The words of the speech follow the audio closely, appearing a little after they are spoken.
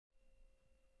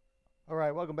All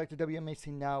right, welcome back to WMAC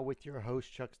Now with your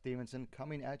host, Chuck Stevenson,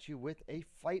 coming at you with a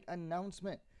fight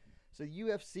announcement. So,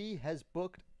 UFC has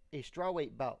booked a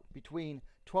strawweight bout between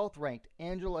 12th ranked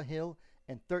Angela Hill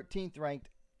and 13th ranked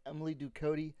Emily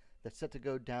Ducote that's set to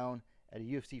go down at a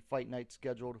UFC fight night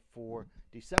scheduled for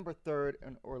December 3rd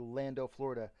in Orlando,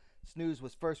 Florida. This news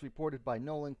was first reported by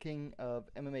Nolan King of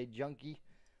MMA Junkie.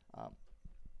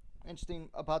 Interesting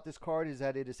about this card is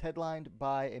that it is headlined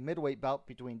by a middleweight bout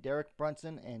between Derek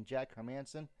Brunson and Jack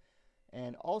Hermansson,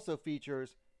 and also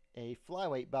features a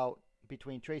flyweight bout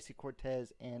between Tracy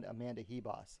Cortez and Amanda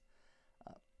Hebos.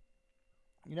 Uh,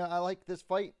 I like this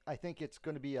fight. I think it's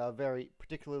going to be very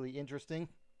particularly interesting,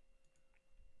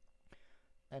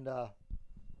 and I'll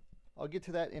get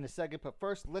to that in a second. But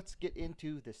first, let's get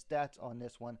into the stats on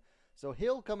this one. So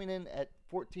Hill coming in at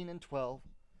 14-12.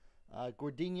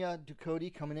 Godinez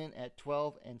Ducote coming in at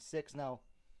 12-6. Now,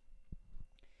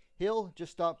 Hill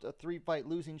just stopped a 3-fight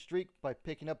losing streak by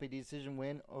picking up a decision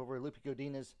win over Lupita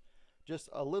Godinez just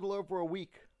a little over a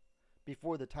week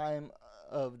before the time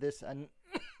of this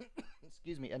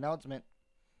announcement.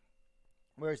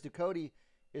 Whereas Ducote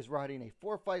is riding a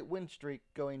 4-fight win streak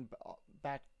going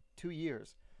back 2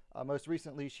 years. Most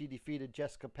recently, she defeated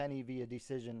Jessica Penne via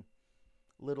decision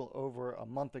little over a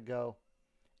month ago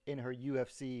in her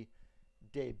UFC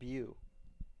debut.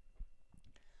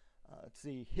 Let's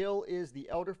see. Hill is the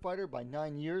elder fighter by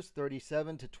 9 years,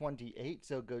 37-28.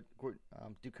 So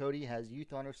Ducote has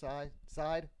youth on her side.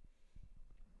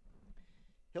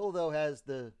 Hill, though, has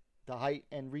the height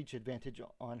and reach advantage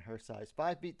on her size.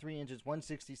 5 feet 3 inches,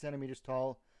 160 centimeters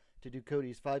tall to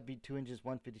Ducote's 5 feet 2 inches,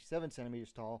 157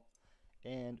 centimeters tall.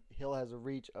 And Hill has a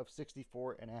reach of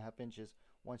 64.5 inches,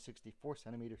 164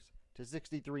 centimeters to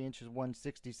 63 inches,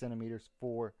 160 centimeters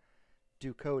for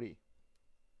Ducote.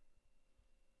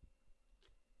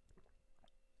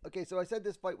 Okay, so I said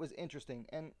this fight was interesting,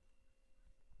 and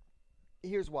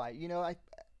here's why.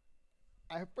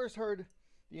 I first heard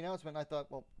the announcement, and I thought,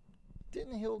 well,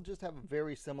 didn't Hill just have a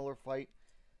very similar fight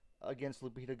against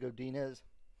Lupita Godinez?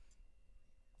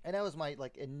 And that was my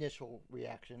initial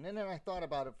reaction. And then I thought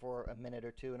about it for a minute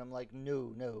or two, and I'm like,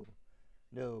 no,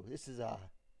 this is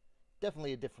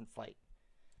definitely a different fight.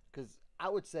 Because I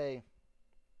would say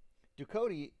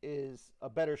Ducote is a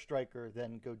better striker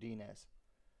than Godinez.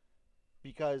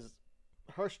 Because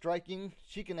her striking,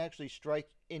 she can actually strike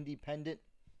independent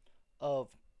of,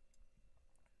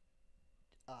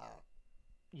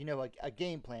 a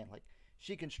game plan. Like,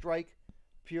 she can strike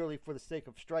purely for the sake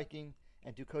of striking,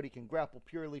 and Ducote can grapple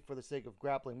purely for the sake of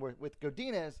grappling. With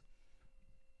Godinez,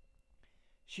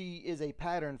 she is a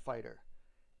pattern fighter.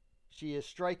 She is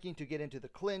striking to get into the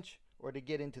clinch or to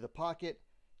get into the pocket,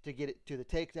 to get it to the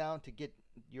takedown, to get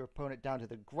your opponent down to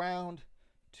the ground,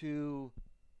 to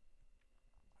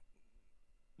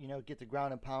get the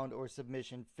ground and pound or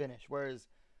submission finish. Whereas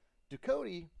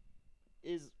Ducote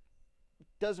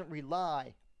doesn't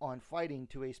rely on fighting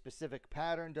to a specific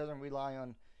pattern, doesn't rely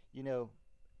on,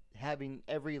 having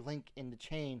every link in the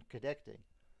chain connecting.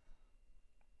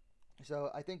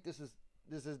 So I think this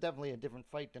is definitely a different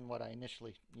fight than what I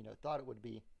initially, thought it would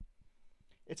be.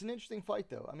 It's an interesting fight,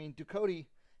 though. I mean, Ducote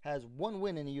has one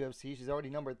win in the UFC. She's already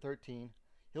numbered 13.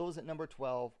 Hill is at number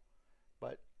 12,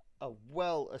 but a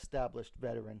well-established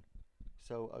veteran.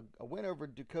 So a win over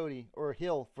Ducote, or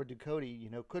Hill for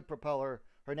Ducote, could propel her.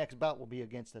 Her next bout will be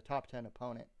against a top 10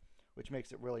 opponent, which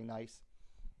makes it really nice.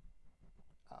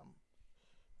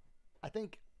 I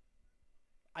think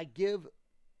I give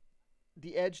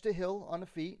the edge to Hill on the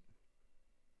feet,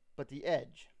 but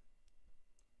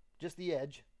just the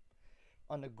edge.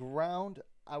 On the ground,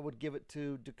 I would give it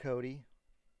to Ducote.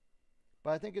 But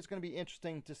I think it's going to be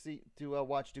interesting to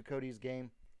watch Ducote's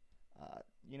game.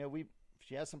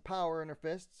 She has some power in her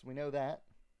fists. We know that.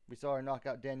 We saw her knock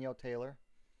out Danielle Taylor.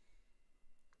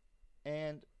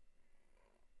 And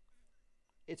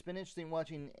it's been interesting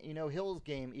watching, Hill's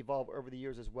game evolve over the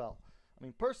years as well. I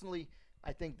mean, personally,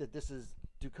 I think that this is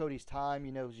Ducote's time.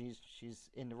 She's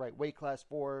in the right weight class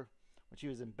for her. When she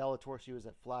was in Bellator, she was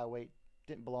at flyweight.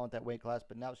 Didn't belong at that weight class,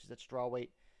 but now she's at strawweight,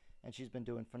 and she's been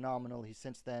doing phenomenally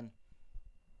since then.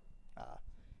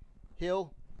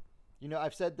 Hill,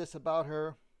 I've said this about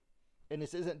her, and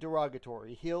this isn't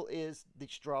derogatory. Hill is the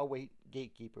strawweight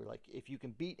gatekeeper. Like, if you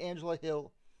can beat Angela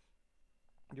Hill,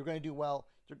 you're going to do well.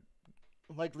 You're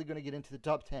likely going to get into the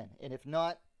top 10. And if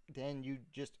not, then you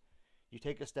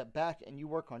take a step back and you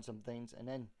work on some things, and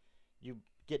then you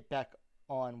get back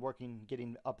on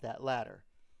getting up that ladder.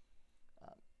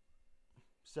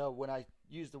 So when I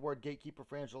use the word gatekeeper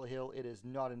for Angela Hill, it is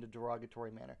not in a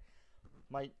derogatory manner.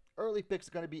 My early pick is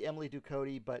going to be Emily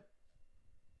Ducote, but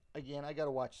again, I got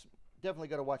to watch definitely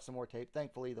got to watch some more tape.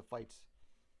 Thankfully, the fight's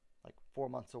like 4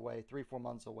 months away, 3-4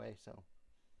 months away, so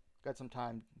got some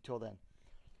time until then.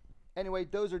 Anyway,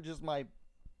 those are just my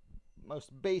most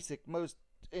basic, most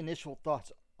initial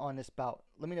thoughts on this bout.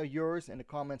 Let me know yours in the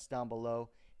comments down below.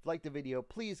 If you liked the video,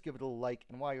 please give it a like,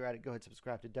 and while you're at it, go ahead and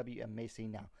subscribe to Wmma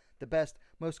now, the best,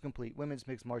 most complete women's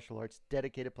mixed martial arts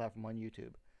dedicated platform on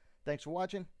YouTube. Thanks for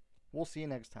watching. We'll see you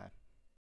next time.